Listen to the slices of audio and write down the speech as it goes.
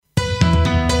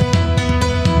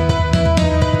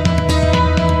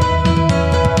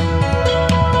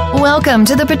Welcome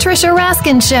to the Patricia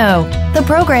Raskin Show, the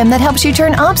program that helps you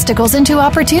turn obstacles into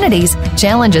opportunities,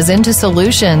 challenges into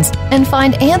solutions, and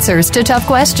find answers to tough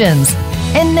questions.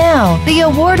 And now, the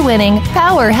award-winning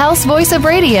powerhouse voice of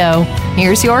radio.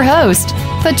 Here's your host,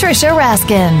 Patricia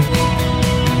Raskin.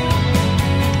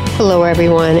 Hello,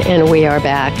 everyone, and we are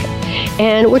back.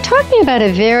 And we're talking about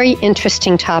a very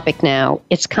interesting topic now.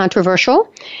 It's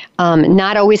controversial,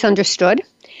 not always understood,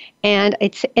 and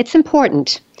it's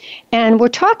important. And we're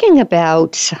talking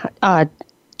about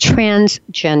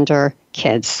transgender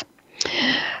kids.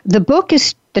 The book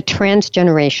is The Trans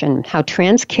Generation, How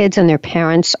Trans Kids and Their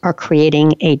Parents Are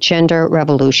Creating a Gender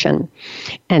Revolution.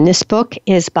 And this book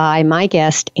is by my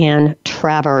guest, Ann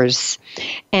Travers.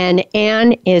 And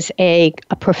Ann is a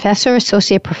professor,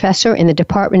 associate professor in the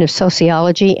Department of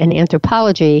Sociology and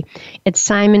Anthropology at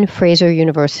Simon Fraser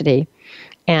University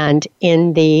and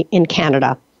in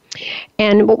Canada.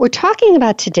 And what we're talking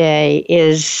about today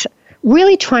is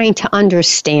really trying to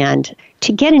understand,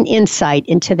 to get an insight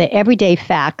into the everyday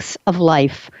facts of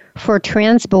life for a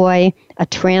trans boy, a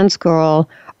trans girl,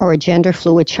 or a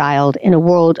gender-fluid child in a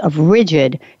world of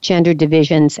rigid gender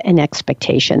divisions and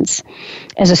expectations.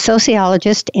 As a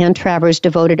sociologist, Ann Travers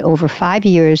devoted over 5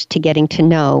 years to getting to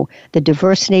know the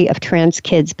diversity of trans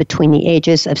kids between the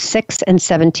ages of 6 and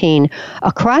 17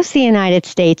 across the United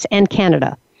States and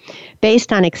Canada.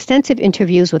 Based on extensive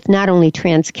interviews with not only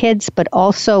trans kids, but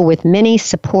also with many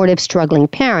supportive, struggling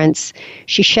parents,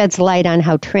 she sheds light on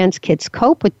how trans kids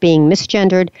cope with being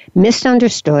misgendered,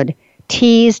 misunderstood,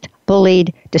 teased,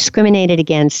 bullied, discriminated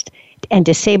against, and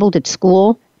disabled at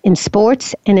school, in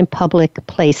sports, and in public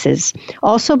places.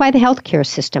 Also by the healthcare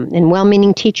system and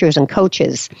well-meaning teachers and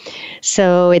coaches.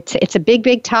 So it's a big,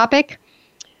 big topic,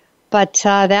 but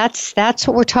that's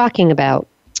what we're talking about.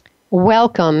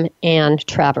 Welcome, Ann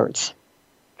Travers.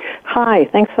 Hi,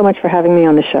 thanks so much for having me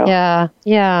on the show. Yeah,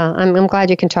 I'm glad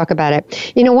you can talk about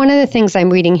it. You know, one of the things I'm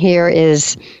reading here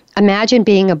is, imagine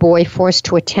being a boy forced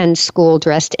to attend school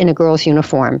dressed in a girl's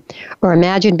uniform, or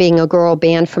imagine being a girl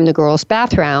banned from the girls'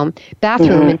 bathroom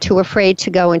and too afraid to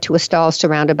go into a stall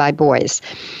surrounded by boys.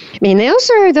 I mean, those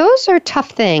are tough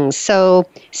things. So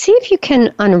see if you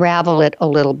can unravel it a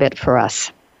little bit for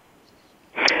us.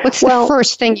 What's the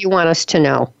first thing you want us to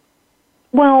know?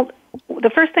 Well, the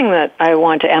first thing that I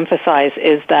want to emphasize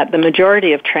is that the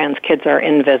majority of trans kids are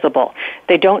invisible.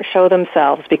 They don't show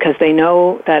themselves because they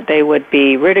know that they would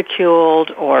be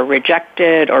ridiculed or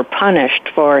rejected or punished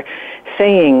for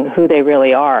saying who they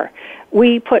really are.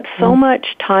 We put so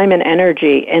much time and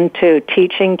energy into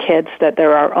teaching kids that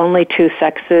there are only two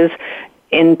sexes,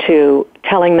 into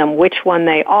telling them which one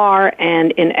they are,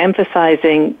 and in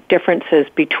emphasizing differences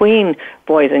between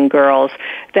boys and girls,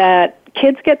 that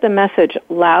kids get the message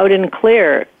loud and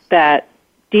clear that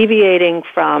deviating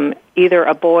from either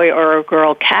a boy or a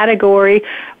girl category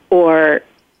or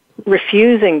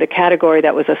refusing the category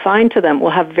that was assigned to them will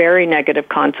have very negative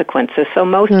consequences. So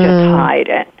most just hide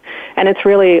it. And it's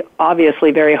really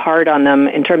obviously very hard on them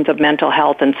in terms of mental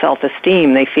health and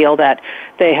self-esteem. They feel that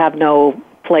they have no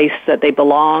place that they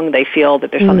belong. They feel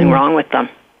that there's something wrong with them.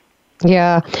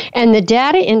 Yeah, and the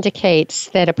data indicates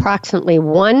that approximately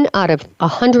 1 out of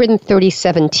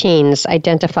 137 teens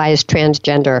identify as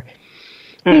transgender.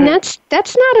 I mean, that's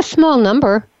not a small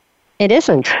number. It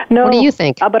isn't. No, what do you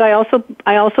think? But I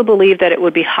also believe that it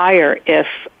would be higher if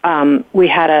we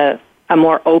had a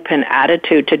more open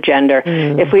attitude to gender.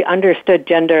 If we understood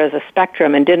gender as a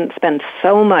spectrum and didn't spend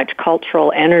so much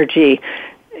cultural energy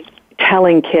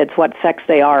telling kids what sex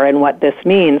they are and what this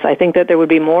means, I think that there would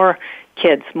be more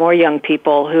kids, more young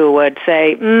people who would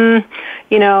say, the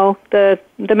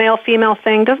male-female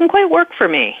thing doesn't quite work for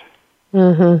me.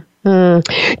 What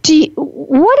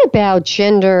about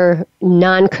gender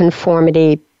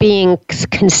nonconformity being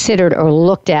considered or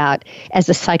looked at as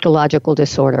a psychological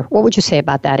disorder? What would you say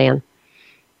about that, Ann?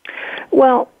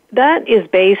 Well, that is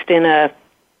based in an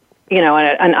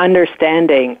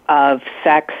understanding of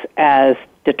sex as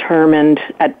determined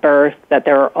at birth, that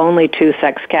there are only two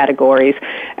sex categories,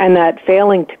 and that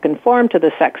failing to conform to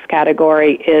the sex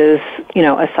category is,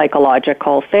 a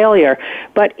psychological failure.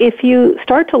 But if you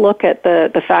start to look at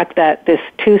the fact that this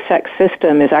two-sex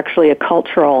system is actually a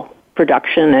cultural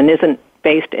production and isn't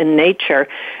based in nature,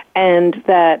 and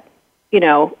that,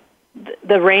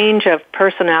 the range of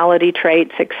personality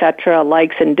traits, etc.,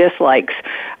 likes and dislikes,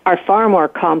 are far more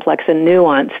complex and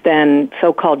nuanced than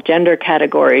so-called gender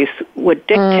categories would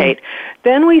dictate,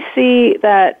 then we see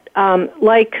that,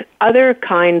 like other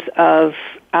kinds of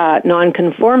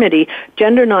nonconformity,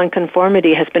 gender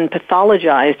nonconformity has been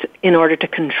pathologized in order to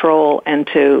control and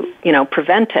to,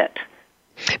 prevent it.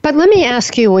 But let me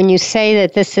ask you, when you say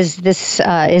that this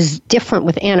is different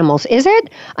with animals, is it?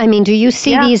 I mean, do you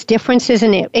see these differences?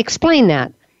 And explain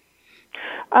that.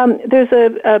 There's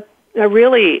a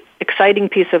really exciting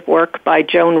piece of work by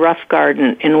Joan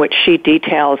Roughgarden in which she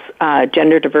details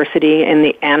gender diversity in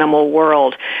the animal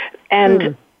world.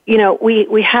 And,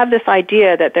 we have this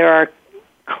idea that there are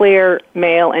clear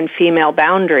male and female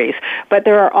boundaries, but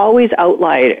there are always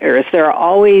outliers. There are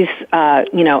always,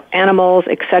 animals,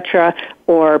 etc.,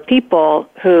 or people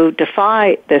who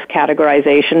defy this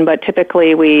categorization, but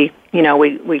typically we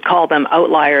call them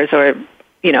outliers, or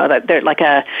that they're like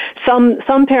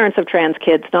some parents of trans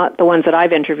kids, not the ones that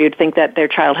I've interviewed, think that their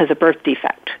child has a birth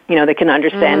defect. They can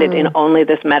understand it in only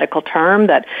this medical term,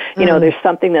 that, there's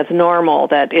something that's normal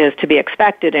that is to be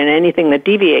expected, and anything that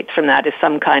deviates from that is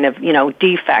some kind of,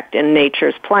 defect in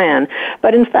nature's plan.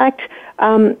 But in fact,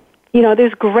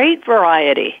 there's great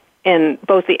variety in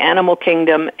both the animal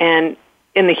kingdom and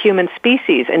in the human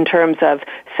species in terms of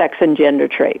sex and gender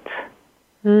traits.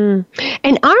 And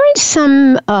aren't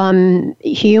some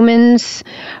humans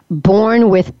born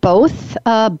with both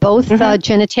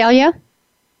genitalia?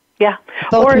 Yeah,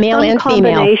 both or male and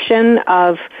female. Combination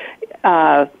of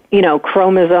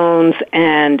chromosomes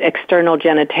and external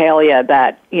genitalia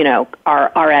that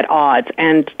are at odds,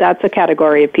 and that's a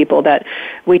category of people that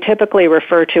we typically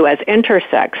refer to as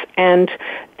intersex. And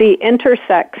the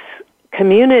intersex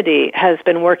community has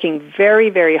been working very,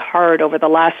 very hard over the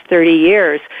last 30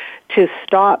 years to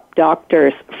stop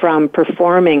doctors from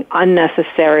performing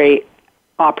unnecessary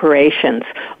operations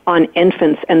on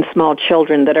infants and small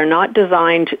children that are not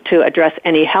designed to address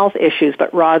any health issues,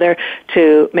 but rather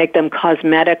to make them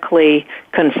cosmetically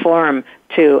conform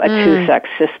to a two-sex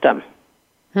system.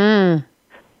 And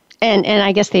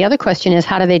I guess the other question is,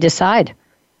 how do they decide?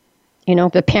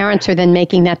 The parents are then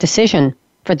making that decision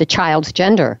for the child's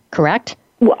gender, correct?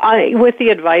 Well, with the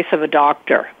advice of a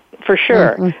doctor, for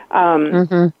sure.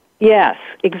 Yes,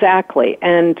 exactly.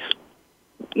 And,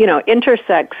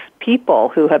 intersex people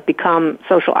who have become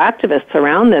social activists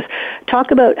around this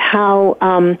talk about how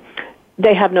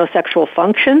they have no sexual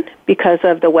function because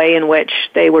of the way in which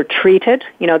they were treated.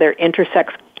 Their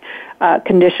intersex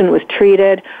condition was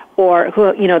treated, or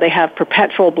they have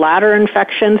perpetual bladder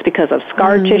infections because of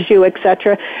scar tissue,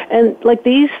 etc. And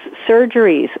these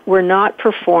surgeries were not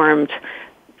performed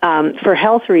for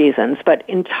health reasons, but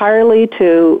entirely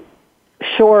to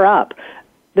shore up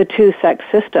the two-sex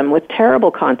system, with terrible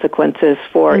consequences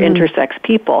for intersex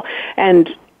people.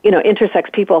 And, intersex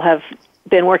people have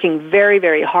been working very,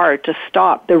 very hard to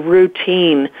stop the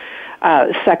routine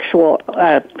sexual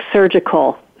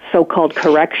surgical so-called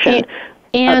correction of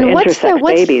intersex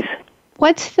babies.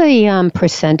 What's the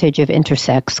percentage of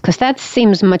intersex? Because that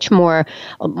seems much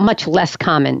less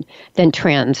common than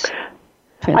transgender.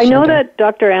 I know that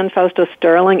Dr. Ann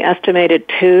Fausto-Sterling estimated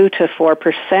 2 to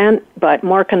 4%, but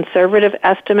more conservative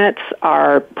estimates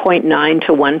are 0.9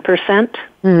 to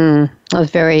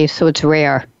 1%. So it's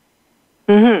rare.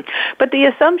 But the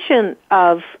assumption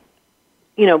of,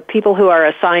 people who are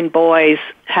assigned boys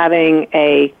having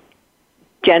a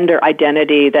gender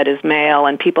identity that is male,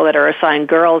 and people that are assigned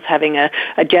girls having a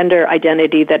gender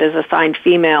identity that is assigned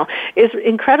female is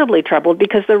incredibly troubled,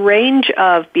 because the range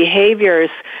of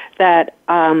behaviors that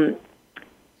are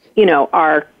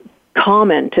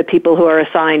common to people who are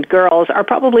assigned girls are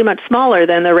probably much smaller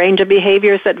than the range of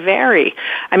behaviors that vary.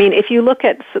 I mean, if you look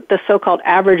at the so-called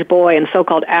average boy and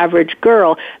so-called average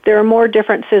girl, there are more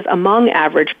differences among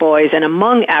average boys and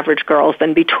among average girls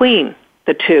than between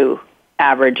the two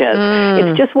averages.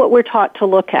 It's just what we're taught to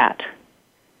look at.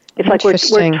 It's like we're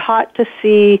taught to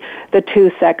see the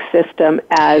two-sex system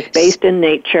as based in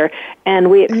nature,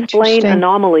 and we explain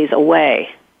anomalies away.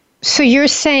 So you're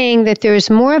saying that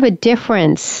there's more of a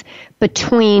difference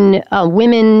between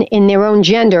women in their own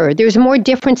gender. There's more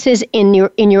differences in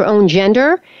your own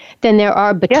gender than there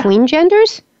are between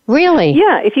genders? Really?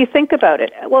 Yeah, if you think about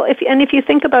it. Well, if you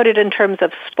think about it in terms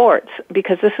of sports,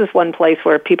 because this is one place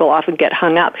where people often get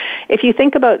hung up. If you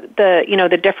think about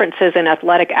the differences in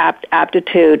athletic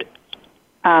aptitude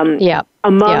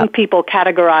among people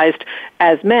categorized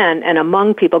as men and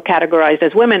among people categorized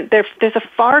as women, there's a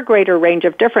far greater range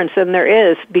of difference than there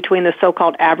is between the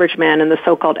so-called average man and the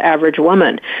so-called average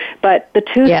woman. But the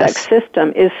two-sex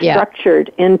system is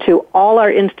structured into all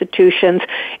our institutions.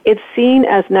 It's seen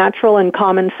as natural and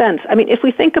common sense. I mean, if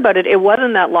we think about it, it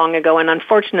wasn't that long ago, and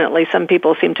unfortunately some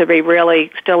people seem to be really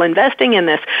still investing in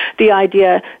this, the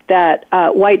idea that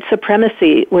white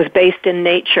supremacy was based in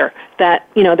nature, that,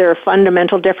 there are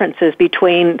fundamental differences between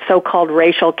between so-called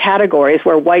racial categories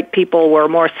where white people were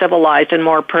more civilized and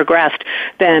more progressed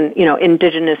than,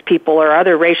 indigenous people or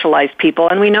other racialized people.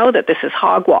 And we know that this is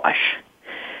hogwash.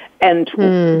 And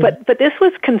but this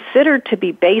was considered to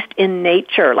be based in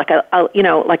nature, like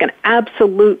like an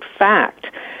absolute fact.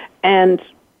 And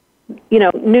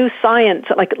new science,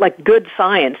 like good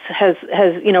science, has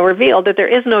revealed that there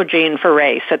is no gene for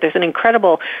race. That there's an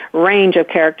incredible range of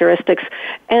characteristics.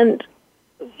 And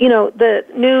the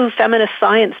new feminist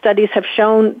science studies have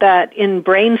shown that in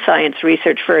brain science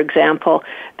research, for example,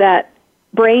 that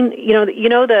brain,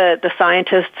 the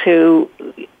scientists who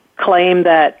claim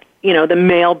that the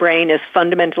male brain is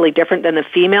fundamentally different than the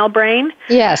female brain.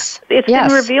 Yes. It's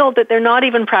been revealed that they're not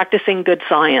even practicing good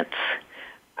science.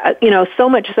 So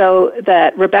much so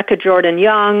that Rebecca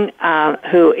Jordan-Young,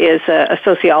 who is a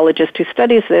sociologist who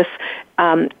studies this,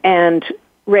 and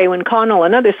Raewyn Connell,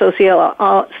 another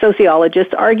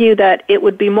sociologist, argue that it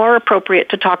would be more appropriate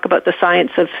to talk about the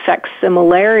science of sex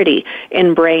similarity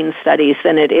in brain studies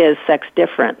than it is sex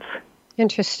difference.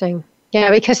 Interesting. Yeah,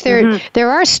 because there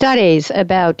are studies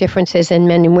about differences in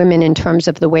men and women in terms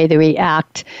of the way they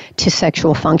react to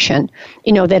sexual function.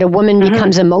 That a woman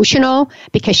becomes emotional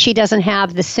because she doesn't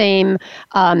have the same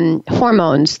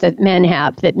hormones that men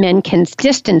have, that men can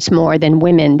distance more than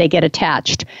women. They get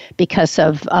attached because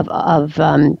of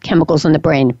chemicals in the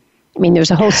brain. I mean, there's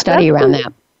a whole study around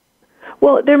that.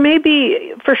 Well, there may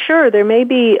be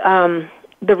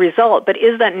the result, but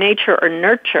is that nature or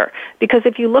nurture? Because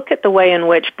if you look at the way in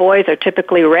which boys are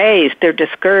typically raised, they're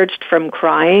discouraged from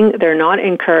crying. They're not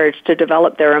encouraged to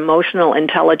develop their emotional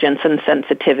intelligence and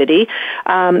sensitivity.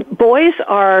 Boys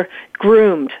are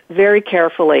groomed very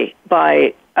carefully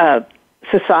by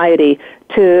society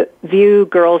to view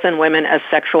girls and women as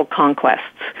sexual conquests,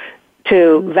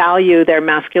 to value their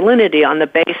masculinity on the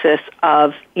basis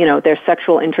of, their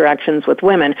sexual interactions with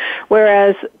women,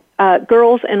 whereas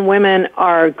girls and women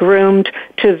are groomed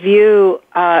to view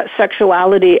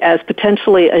sexuality as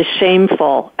potentially a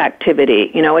shameful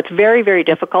activity. It's very, very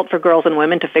difficult for girls and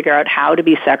women to figure out how to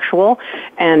be sexual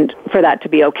and for that to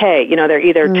be okay. They're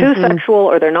either too sexual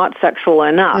or they're not sexual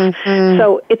enough.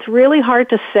 So it's really hard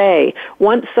to say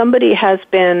once somebody has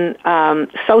been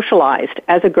socialized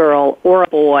as a girl or a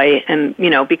boy and,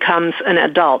 becomes an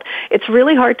adult, it's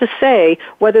really hard to say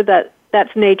whether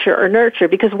that's nature or nurture,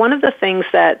 because one of the things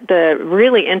that the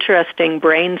really interesting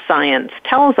brain science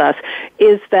tells us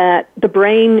is that the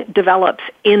brain develops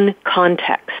in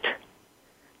context.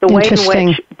 The way in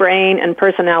which brain and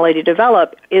personality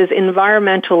develop is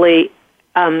environmentally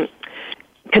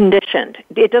conditioned.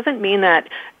 It doesn't mean that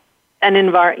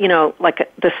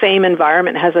the same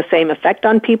environment has the same effect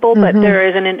on people, but there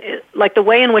is the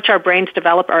way in which our brains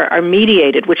develop are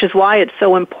mediated, which is why it's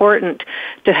so important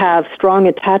to have strong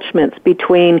attachments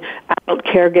between adult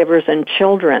caregivers and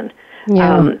children.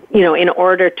 Yeah. In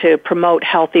order to promote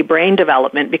healthy brain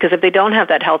development, because if they don't have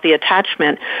that healthy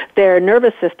attachment, their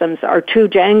nervous systems are too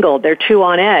jangled, they're too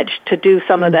on edge to do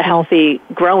some of the healthy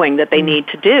growing that they need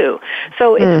to do.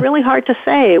 So it's really hard to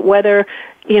say whether,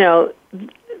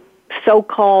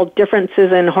 so-called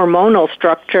differences in hormonal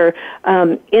structure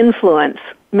influence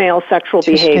male sexual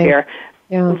behavior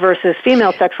versus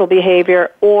female sexual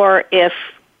behavior, or if,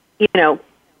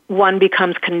 one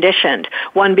becomes conditioned.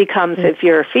 One becomes, if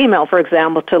you're a female, for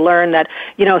example, to learn that,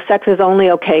 sex is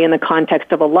only okay in the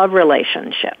context of a love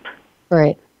relationship.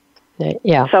 Right.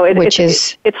 Yeah. So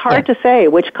it's hard to say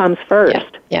which comes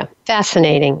first. Yeah.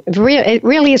 Fascinating. It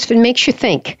really is. It makes you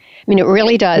think. I mean, it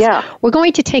really does. Yeah. We're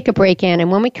going to take a break, Ann,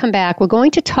 and when we come back, we're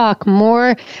going to talk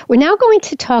more. We're now going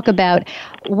to talk about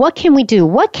what can we do?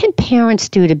 What can parents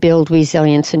do to build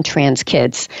resilience in trans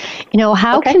kids?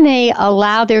 How can they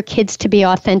allow their kids to be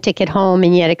authentic at home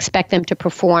and yet expect them to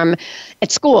perform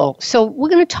at school? So we're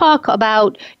going to talk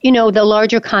about, the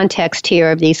larger context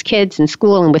here of these kids in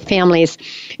school and with families.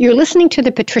 You're listening to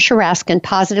the Patricia Raskin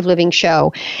Positive Living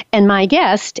Show, and my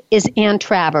guest is Ann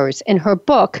Travers, and her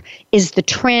book is The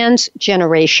Trans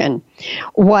Generation,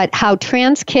 how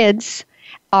trans kids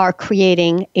are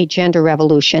creating a gender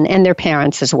revolution, and their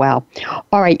parents as well.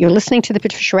 All right, you're listening to the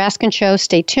Patricia Raskin Show.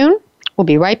 Stay tuned. We'll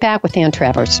be right back with Ann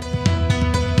Travers.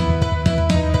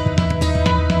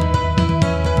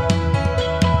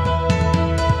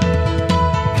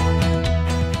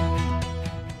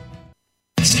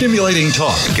 Stimulating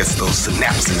talk gets those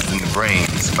synapses in the brain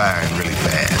firing really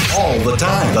fast. All the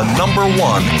time. The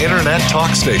 #1 internet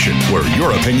talk station where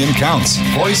your opinion counts.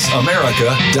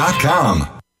 VoiceAmerica.com.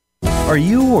 Are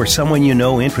you or someone you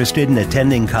know interested in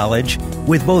attending college?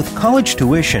 With both college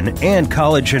tuition and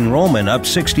college enrollment up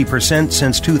 60%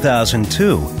 since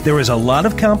 2002, there is a lot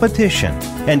of competition,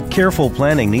 and careful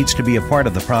planning needs to be a part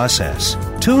of the process.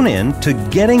 Tune in to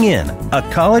Getting In, a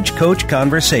college coach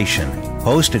conversation,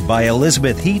 hosted by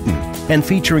Elizabeth Heaton and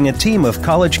featuring a team of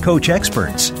college coach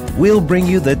experts. We'll bring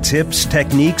you the tips,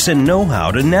 techniques, and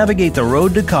know-how to navigate the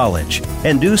road to college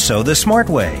and do so the smart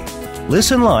way.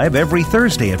 Listen live every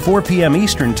Thursday at 4 p.m.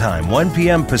 Eastern Time, 1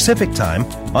 p.m. Pacific Time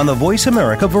on the Voice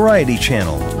America Variety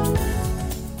Channel.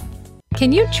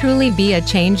 Can you truly be a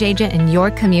change agent in your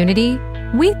community?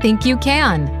 We think you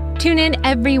can. Tune in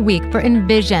every week for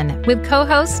Envision with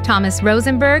co-hosts Thomas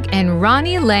Rosenberg and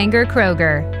Ronnie Langer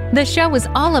Kroger. The show is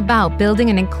all about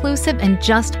building an inclusive and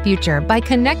just future by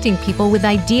connecting people with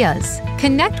ideas.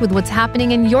 Connect with what's happening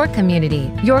in your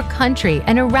community, your country,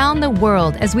 and around the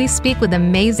world as we speak with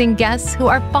amazing guests who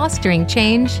are fostering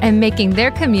change and making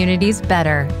their communities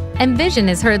better. Envision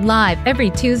is heard live every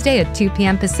Tuesday at 2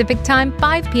 p.m. Pacific Time,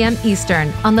 5 p.m.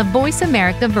 Eastern on the Voice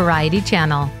America Variety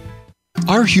Channel.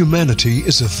 Our humanity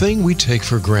is a thing we take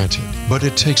for granted, but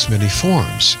it takes many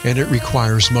forms, and it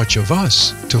requires much of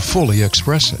us to fully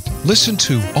express it. Listen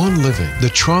to On Living, the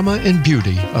Trauma and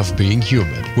Beauty of Being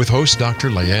Human, with host Dr.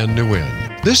 Leanne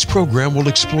Nguyen. This program will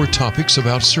explore topics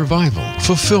about survival,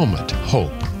 fulfillment,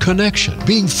 hope, connection,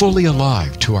 being fully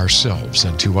alive to ourselves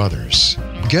and to others.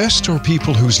 Guests or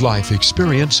people whose life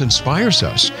experience inspires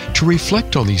us to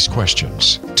reflect on these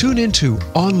questions. Tune into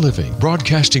On Living,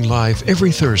 broadcasting live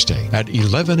every Thursday at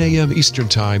 11 a.m. Eastern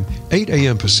Time, 8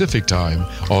 a.m. Pacific Time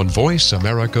on Voice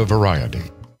America Variety.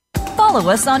 Follow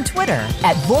us on Twitter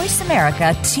at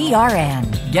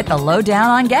VoiceAmericaTRN. Get the lowdown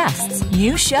on guests,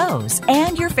 new shows,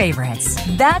 and your favorites.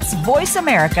 That's Voice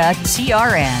America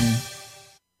TRN.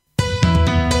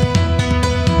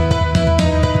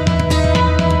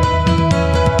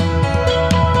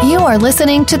 You are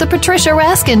listening to The Patricia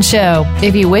Raskin Show.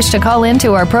 If you wish to call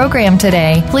into our program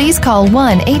today, please call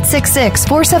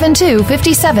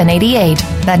 1-866-472-5788.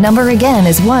 That number again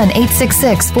is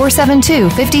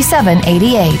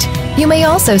 1-866-472-5788. You may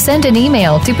also send an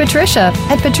email to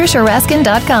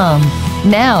patricia@patriciaraskin.com.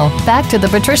 Now, back to The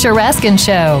Patricia Raskin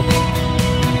Show.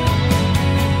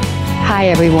 Hi,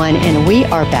 everyone, and we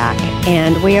are back.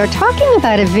 And we are talking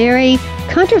about a very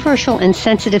controversial and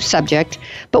sensitive subject,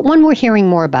 but one we're hearing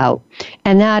more about,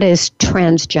 and that is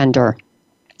transgender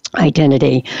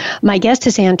identity. My guest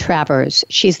is Ann Travers.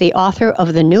 She's the author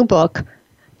of the new book,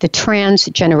 The Trans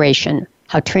Generation: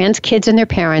 How Trans Kids and Their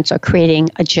Parents Are Creating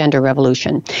a Gender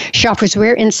Revolution. She offers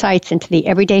rare insights into the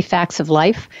everyday facts of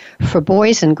life for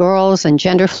boys and girls and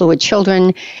gender-fluid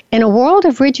children in a world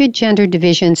of rigid gender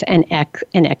divisions and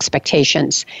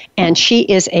expectations. And she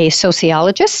is a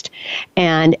sociologist,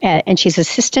 and she's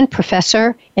assistant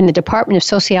professor in the Department of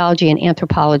Sociology and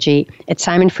Anthropology at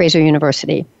Simon Fraser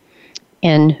University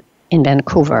in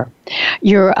Vancouver.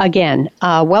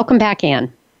 Welcome back,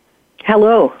 Ann.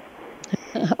 Hello.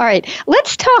 All right,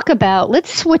 let's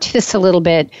switch this a little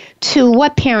bit to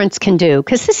what parents can do,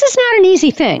 because this is not an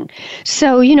easy thing.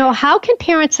 So, how can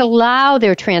parents allow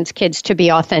their trans kids to be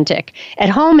authentic at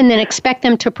home and then expect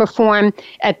them to perform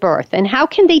at birth? And how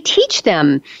can they teach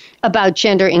them about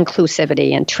gender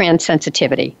inclusivity and trans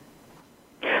sensitivity?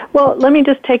 Well, let me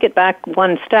just take it back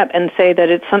one step and say that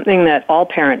it's something that all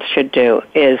parents should do,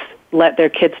 is let their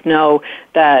kids know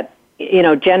that,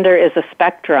 gender is a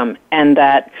spectrum and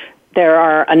that there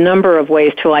are a number of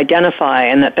ways to identify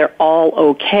and that they're all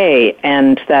okay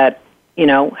and that,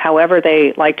 however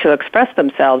they like to express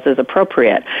themselves is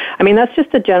appropriate. I mean, that's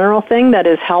just a general thing that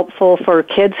is helpful for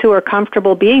kids who are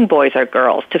comfortable being boys or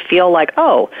girls to feel like,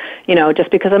 just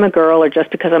because I'm a girl or just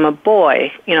because I'm a boy,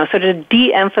 so to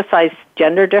de-emphasize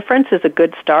gender difference is a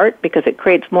good start because it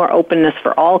creates more openness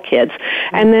for all kids.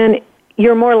 And then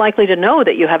you're more likely to know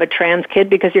that you have a trans kid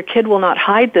because your kid will not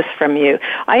hide this from you.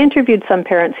 I interviewed some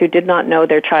parents who did not know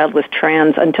their child was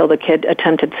trans until the kid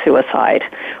attempted suicide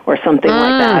or something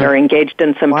like that, or engaged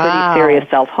in some pretty serious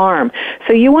self-harm.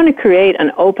 So you want to create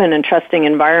an open and trusting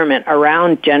environment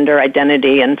around gender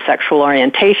identity and sexual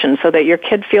orientation so that your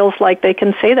kid feels like they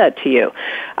can say that to you.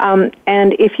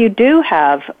 And if you do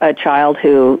have a child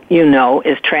who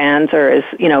is trans or is,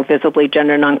 visibly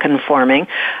gender nonconforming,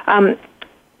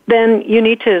 then you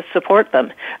need to support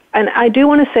them. And I do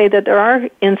want to say that there are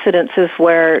incidences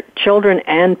where children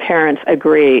and parents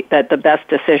agree that the best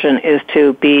decision is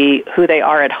to be who they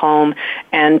are at home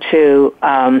and to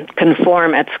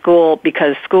conform at school,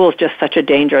 because school is just such a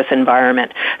dangerous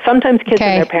environment. Sometimes kids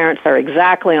and their parents are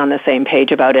exactly on the same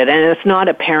page about it, and it's not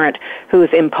a parent who's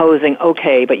imposing,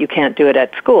 okay, but you can't do it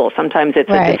at school. Sometimes it's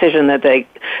a decision that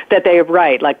they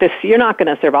write, like this, you're not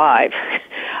going to survive.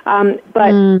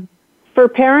 For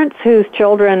parents whose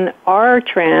children are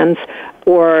trans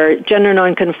or gender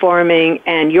nonconforming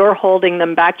and you're holding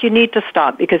them back, you need to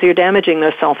stop, because you're damaging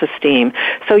their self-esteem.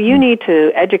 So you need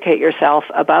to educate yourself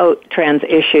about trans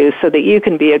issues so that you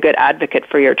can be a good advocate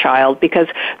for your child, because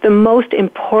the most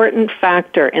important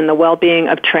factor in the well-being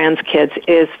of trans kids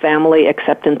is family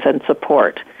acceptance and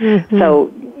support.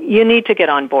 So you need to get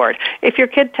on board. If your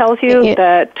kid tells you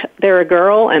that they're a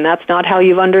girl and that's not how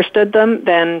you've understood them,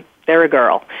 then they're a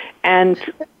girl. And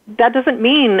that doesn't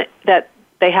mean that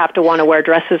they have to want to wear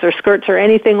dresses or skirts or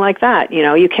anything like that. You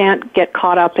know, you can't get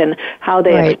caught up in how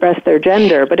they express their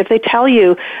gender. But if they tell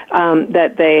you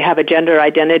that they have a gender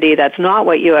identity that's not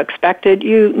what you expected,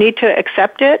 you need to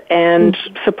accept it and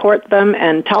support them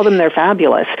and tell them they're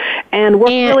fabulous. And work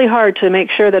really hard to make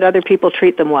sure that other people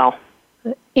treat them well.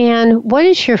 And what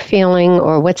is your feeling,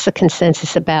 or what's the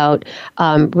consensus about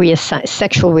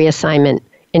sexual reassignment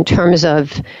in terms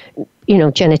of,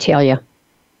 genitalia?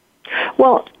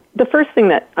 Well, the first thing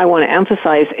that I want to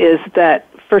emphasize is that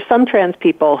for some trans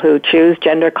people who choose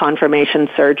gender confirmation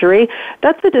surgery,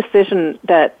 that's a decision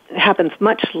that happens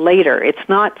much later. It's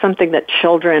not something that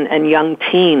children and young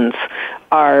teens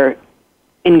are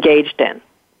engaged in.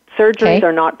 Surgeries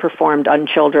are not performed on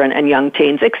children and young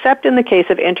teens, except in the case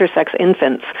of intersex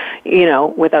infants,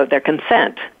 without their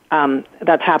consent.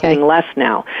 That's happening less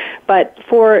now. But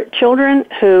for children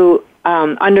who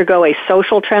undergo a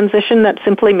social transition, that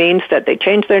simply means that they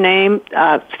change their name.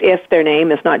 If their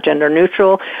name is not gender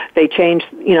neutral, they change,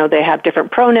 they have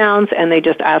different pronouns, and they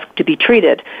just ask to be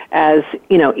treated as,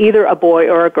 either a boy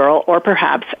or a girl, or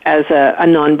perhaps as a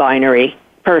non-binary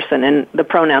person, and the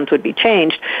pronouns would be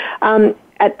changed.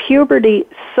 At puberty,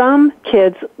 some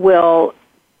kids will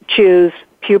choose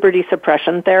puberty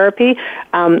suppression therapy,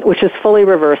 which is fully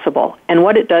reversible. And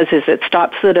what it does is it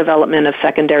stops the development of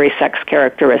secondary sex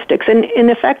characteristics. And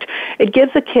in effect, it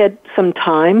gives a kid some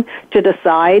time to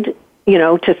decide,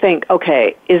 to think,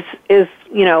 okay,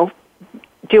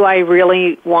 do I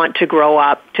really want to grow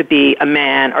up to be a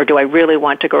man, or do I really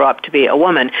want to grow up to be a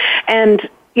woman? And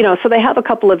so they have a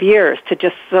couple of years to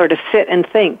just sort of sit and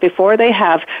think before they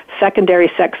have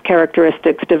secondary sex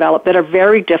characteristics develop that are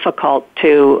very difficult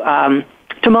to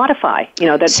modify.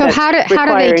 So how do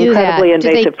they do incredibly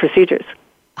invasive procedures.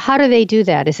 How do they do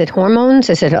that? Is it hormones?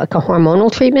 Is it like a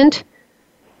hormonal treatment?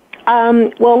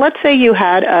 Well, let's say you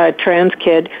had a trans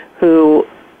kid who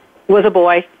was a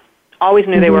boy, always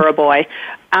knew they were a boy.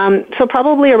 So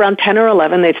probably around 10 or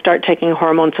 11, they'd start taking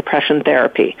hormone suppression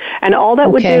therapy. And all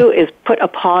that would do is put a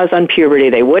pause on puberty.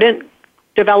 They wouldn't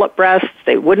develop breasts,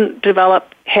 they wouldn't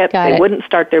develop hips, they wouldn't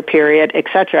start their period,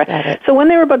 etc. So when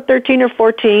they were about 13 or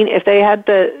 14, if they had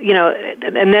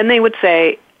and then they would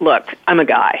say, look, I'm a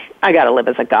guy. I got to live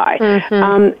as a guy.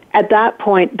 At that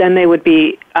point, then they would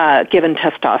be given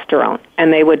testosterone,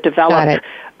 and they would develop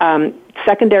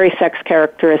secondary sex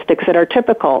characteristics that are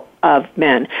typical of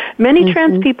men. Many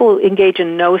trans people engage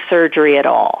in no surgery at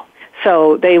all.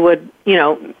 So they would,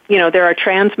 there are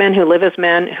trans men who live as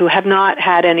men who have not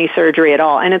had any surgery at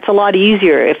all. And it's a lot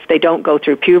easier if they don't go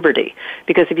through puberty.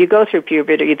 Because if you go through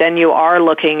puberty, then you are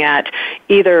looking at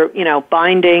either,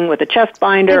 binding with a chest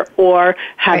binder or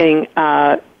having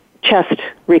chest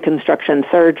reconstruction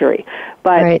surgery.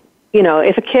 But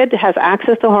if a kid has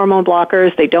access to hormone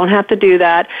blockers, they don't have to do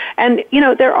that. And,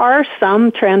 there are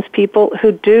some trans people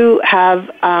who do have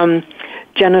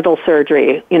genital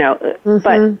surgery,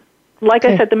 but like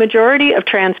I said, the majority of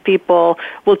trans people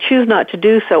will choose not to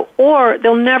do so, or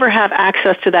they'll never have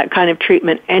access to that kind of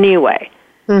treatment anyway.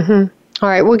 All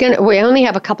right, we only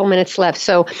have a couple minutes left,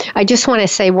 so I just want to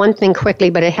say one thing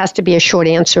quickly, but it has to be a short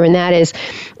answer, and that is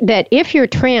that if you're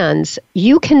trans,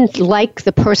 you can like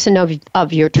the person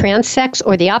of your trans sex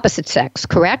or the opposite sex,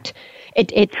 correct?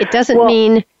 It doesn't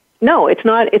mean... No, it's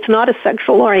not a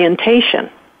sexual orientation.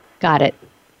 Got it.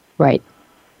 Right.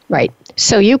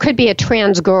 So you could be a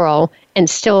trans girl and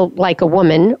still like a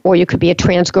woman, or you could be a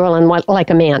trans girl and like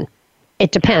a man.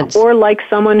 It depends. Or like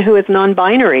someone who is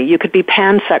non-binary. You could be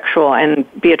pansexual and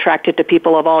be attracted to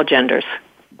people of all genders.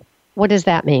 What does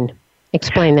that mean?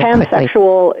 Explain that quickly.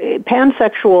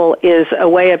 Pansexual is a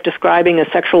way of describing a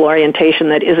sexual orientation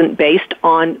that isn't based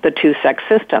on the two-sex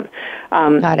system.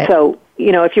 Got it. So,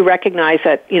 if you recognize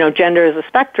that, gender is a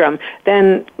spectrum,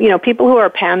 then, people who are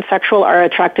pansexual are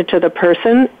attracted to the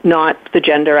person, not the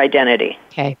gender identity.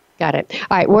 Okay. Got it.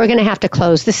 All right, we're going to have to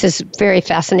close. This is very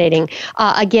fascinating.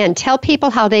 Again, tell people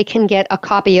how they can get a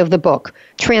copy of the book,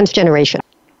 Transgeneration.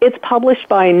 It's published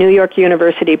by New York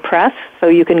University Press, so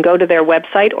you can go to their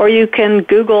website, or you can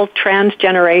Google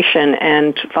Transgeneration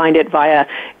and find it via,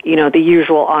 the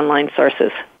usual online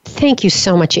sources. Thank you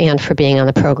so much, Anne, for being on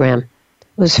the program.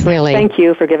 It was really... Thank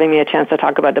you for giving me a chance to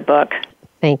talk about the book.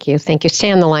 Thank you. Thank you. Stay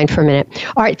on the line for a minute.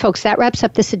 All right, folks, that wraps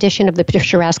up this edition of the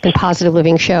Patricia Raskin Positive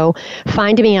Living Show.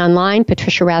 Find me online,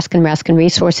 Patricia Raskin, Raskin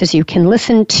Resources. You can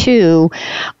listen to,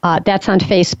 that's on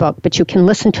Facebook, but you can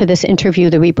listen to this interview,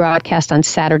 the rebroadcast on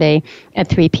Saturday at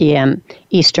 3 p.m.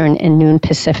 Eastern and noon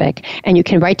Pacific. And you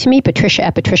can write to me,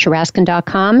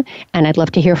 patricia@patriciaraskin.com, and I'd love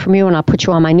to hear from you, and I'll put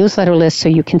you on my newsletter list so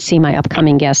you can see my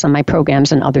upcoming guests on my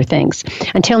programs and other things.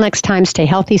 Until next time, stay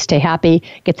healthy, stay happy,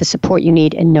 get the support you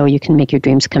need, and know you can make your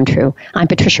dreams come true. I'm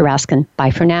Patricia Raskin.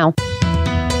 Bye for now.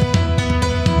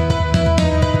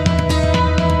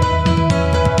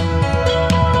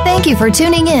 Thank you for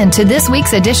tuning in to this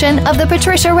week's edition of The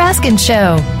Patricia Raskin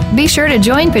Show. Be sure to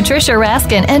join Patricia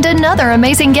Raskin and another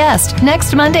amazing guest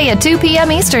next Monday at 2 p.m.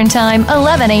 Eastern Time,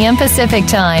 11 a.m. Pacific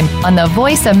Time on the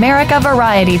Voice America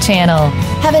Variety Channel.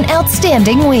 Have an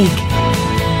outstanding week.